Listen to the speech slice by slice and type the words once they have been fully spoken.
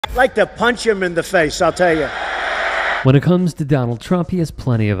I'd like to punch him in the face, I'll tell you. When it comes to Donald Trump, he has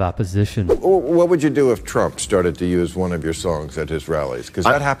plenty of opposition. What would you do if Trump started to use one of your songs at his rallies? Because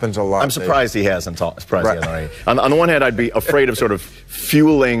that happens a lot. I'm surprised he hasn't. Surprised he hasn't already. On the one hand, I'd be afraid of sort of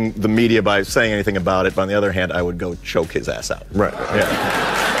fueling the media by saying anything about it. But on the other hand, I would go choke his ass out. Right.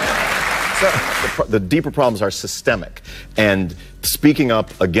 Yeah. The deeper problems are systemic, and speaking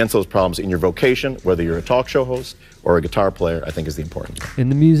up against those problems in your vocation, whether you're a talk show host or a guitar player, I think is the important thing. In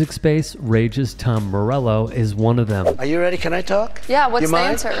the music space, Rage's Tom Morello is one of them. Are you ready? Can I talk? Yeah, what's the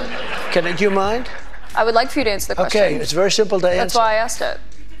answer? Do you mind? I would like for you to answer the question. Okay, it's very simple to answer. That's why I asked it.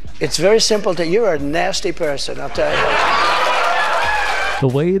 It's very simple to, you're a nasty person, I'll tell you. The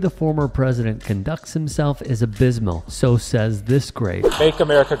way the former president conducts himself is abysmal, so says this great. Make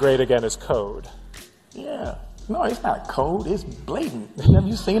America Great Again is code. Yeah. No, it's not code, it's blatant. Have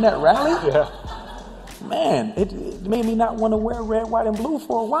you seen that rally? Yeah. Man, it made me not want to wear red, white, and blue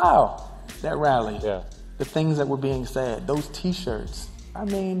for a while, that rally. Yeah. The things that were being said, those t-shirts. I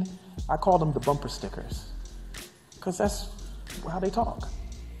mean, I call them the bumper stickers. Because that's how they talk.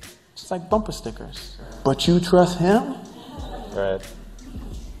 Just like bumper stickers. But you trust him? Right.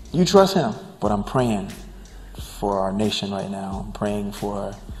 You trust him. But I'm praying for our nation right now. I'm praying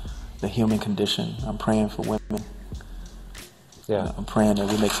for the human condition. I'm praying for women. Yeah. I'm praying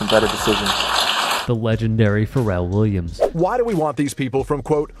that we make some better decisions. The legendary Pharrell Williams. Why do we want these people from,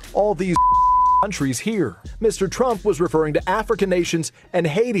 quote, all these countries here? Mr. Trump was referring to African nations and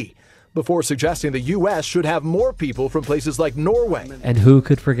Haiti before suggesting the U.S. should have more people from places like Norway. And who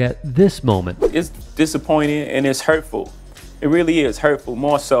could forget this moment? It's disappointing and it's hurtful. It really is hurtful,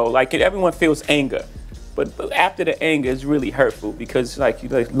 more so. Like, everyone feels anger. But after the anger, it's really hurtful because like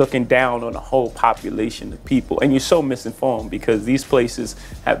you're like looking down on a whole population of people, and you're so misinformed because these places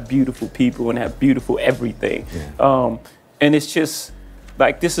have beautiful people and have beautiful everything. Yeah. And it's just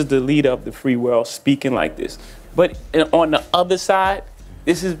like, this is the leader of the free world speaking like this. But on the other side,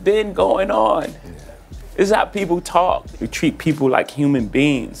 this has been going on. Yeah. This is how people talk. We treat people like human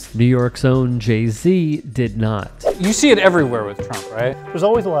beings. New York's own Jay-Z did not. You see it everywhere with Trump, right? There's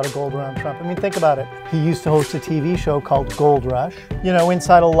always a lot of gold around Trump. I mean, think about it. He used to host a TV show called Gold Rush. You know,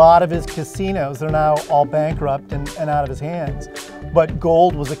 inside a lot of his casinos, they're now all bankrupt and out of his hands. But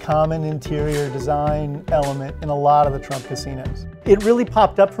gold was a common interior design element in a lot of the Trump casinos. It really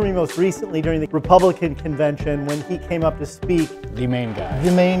popped up for me most recently during the Republican convention when he came up to speak. The main guy.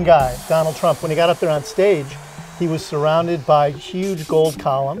 The main guy, Donald Trump. When he got up there on stage, he was surrounded by huge gold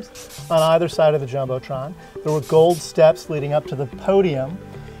columns on either side of the Jumbotron. There were gold steps leading up to the podium,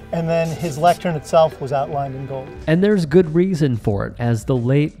 and then his lectern itself was outlined in gold. And there's good reason for it, as the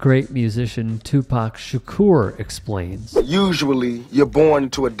late great musician Tupac Shakur explains. Usually, you're born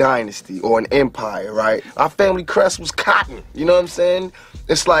into a dynasty or an empire, right? Our family crest was cotton, you know what I'm saying?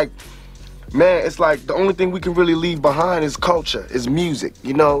 It's like, man, it's like the only thing we can really leave behind is culture, is music,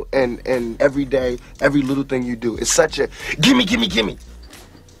 you know? And every day, every little thing you do, it's such a, gimme, gimme, gimme.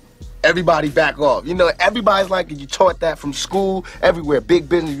 Everybody back off. You know, everybody's like, you taught that from school, everywhere. Big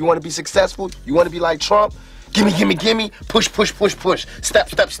business, you want to be successful, you want to be like Trump, gimme, gimme, gimme, push, push, push, push, step,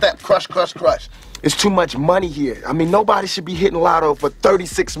 step, step, crush, crush, crush. It's too much money here. I mean, nobody should be hitting lotto for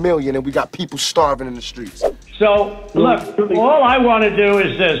 36 million and we got people starving in the streets. So, look, all I want to do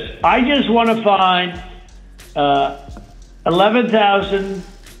is this. I just want to find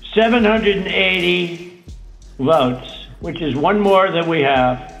 11,780 votes, which is one more than we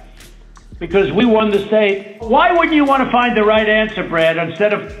have, because we won the state. Why wouldn't you want to find the right answer, Brad,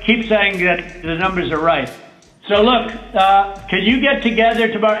 instead of keep saying that the numbers are right? So look, can you get together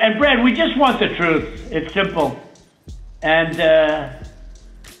tomorrow? And Brad, we just want the truth. It's simple. And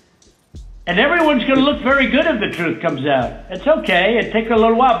everyone's going to look very good if the truth comes out. It's okay. It takes a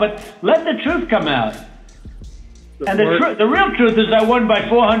little while, but let the truth come out. And the real truth is I won by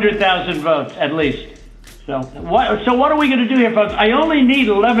 400,000 votes, at least. So what are we going to do here, folks? I only need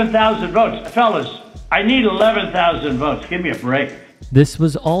 11,000 votes. Fellas, I need 11,000 votes. Give me a break. This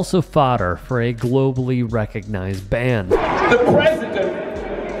was also fodder for a globally recognized band. The president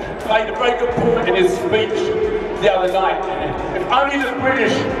made a very good point in his speech the other night. If only the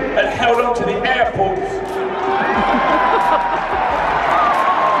British had held on to the airports.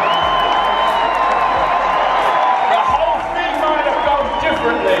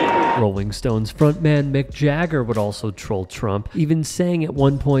 Rolling Stones frontman Mick Jagger would also troll Trump, even saying at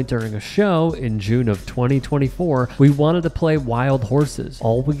one point during a show in June of 2024, we wanted to play Wild Horses.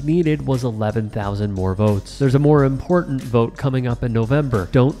 All we needed was 11,000 more votes. There's a more important vote coming up in November.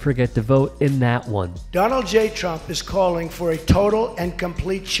 Don't forget to vote in that one. Donald J. Trump is calling for a total and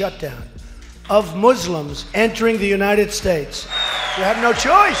complete shutdown of Muslims entering the United States. We have no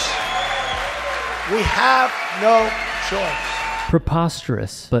choice. We have no choice.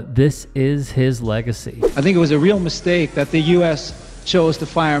 Preposterous, but this is his legacy. I think it was a real mistake that the U.S. chose to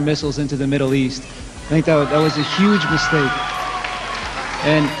fire missiles into the Middle East. I think that was a huge mistake.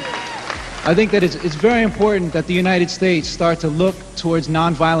 And I think that it's very important that the United States start to look towards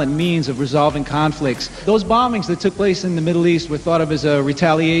nonviolent means of resolving conflicts. Those bombings that took place in the Middle East were thought of as a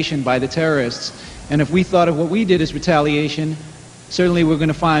retaliation by the terrorists. And if we thought of what we did as retaliation, certainly we're going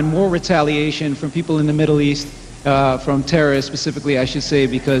to find more retaliation from people in the Middle East, from terrorists specifically, I should say,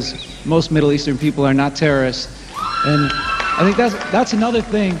 because most Middle Eastern people are not terrorists. And I think that's another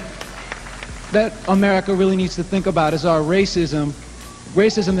thing that America really needs to think about is our racism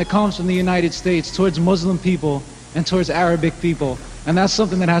that comes from the United States towards Muslim people and towards Arabic people. And that's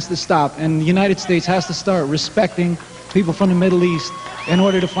something that has to stop. And the United States has to start respecting people from the Middle East in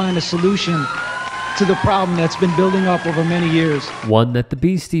order to find a solution to the problem that's been building up over many years. One that the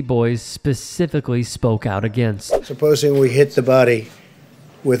Beastie Boys specifically spoke out against. Supposing we hit the body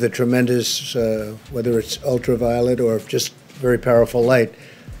with a tremendous, whether it's ultraviolet or just very powerful light,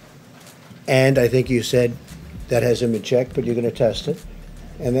 and I think you said that has him in check, but you're going to test it.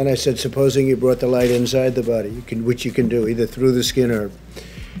 And then I said, supposing you brought the light inside the body, which you can do, either through the skin or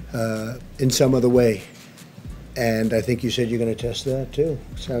in some other way. And I think you said you're going to test that too.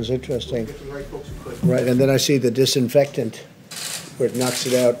 Sounds interesting. Right, and then I see the disinfectant, where it knocks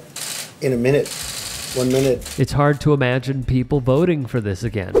it out in a minute, 1 minute. It's hard to imagine people voting for this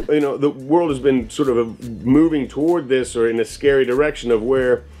again. You know, the world has been sort of moving toward this, or in a scary direction of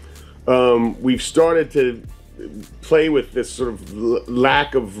where we've started to play with this sort of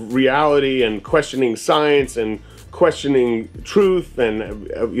lack of reality and questioning science and questioning truth and,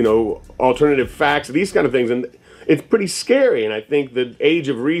 you know, alternative facts, these kind of things. And it's pretty scary. And I think the age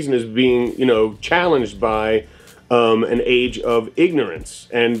of reason is being, you know, challenged by an age of ignorance,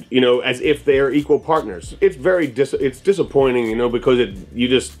 and, you know, as if they are equal partners. It's very it's disappointing, you know, because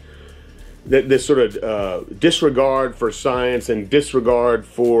this sort of disregard for science and disregard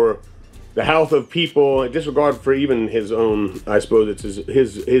for the health of people, and disregard for even his own, I suppose it's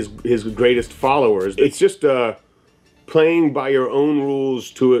his greatest followers. It's just playing by your own rules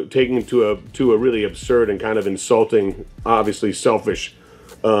taking to a really absurd and kind of insulting, obviously selfish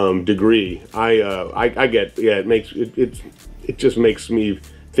degree. I get, yeah, it just makes me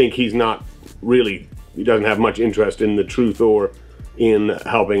think he doesn't have much interest in the truth or in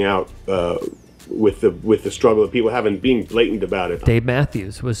helping out with the struggle of people being blatant about it. Dave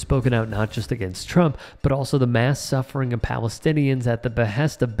Matthews was spoken out not just against Trump, but also the mass suffering of Palestinians at the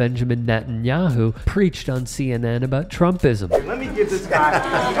behest of Benjamin Netanyahu, preached on CNN about Trumpism. Let me give this guy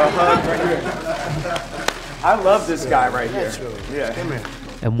a hug right here. I love this guy right here. Yeah, come here.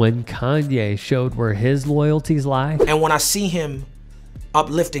 And when Kanye showed where his loyalties lie. And when I see him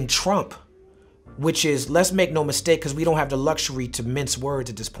uplifting Trump, which is, let's make no mistake, because we don't have the luxury to mince words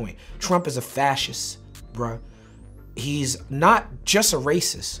at this point. Trump is a fascist, bruh. He's not just a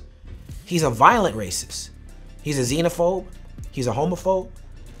racist. He's a violent racist. He's a xenophobe. He's a homophobe.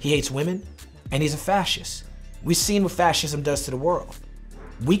 He hates women. And he's a fascist. We've seen what fascism does to the world.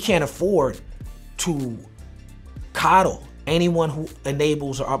 We can't afford to coddle anyone who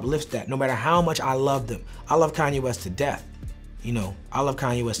enables or uplifts that, no matter how much I love them. I love Kanye West to death. You know, I love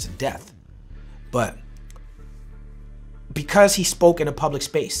Kanye West to death. But because he spoke in a public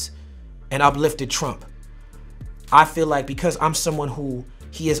space and uplifted Trump, I feel like because I'm someone who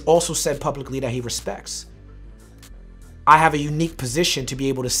he has also said publicly that he respects, I have a unique position to be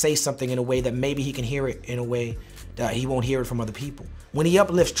able to say something in a way that maybe he can hear it in a way that he won't hear it from other people. When he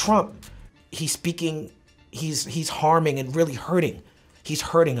uplifts Trump, he's speaking, he's harming and really hurting. He's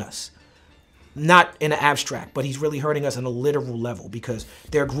hurting us. Not in an abstract, but he's really hurting us on a literal level, because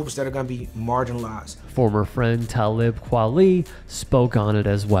there are groups that are going to be marginalized. Former friend Talib Kweli spoke on it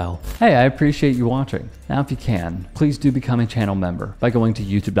as well. Hey, I appreciate you watching. Now, if you can, please do become a channel member by going to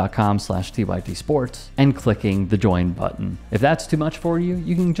youtube.com/TYTsports and clicking the join button. If that's too much for you,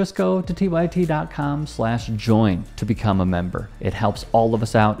 you can just go to tyt.com/join to become a member. It helps all of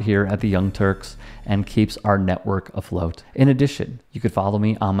us out here at the Young Turks and keeps our network afloat. In addition, you could follow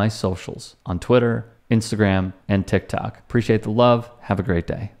me on my socials on Twitter, Instagram, and TikTok. Appreciate the love. Have a great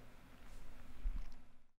day.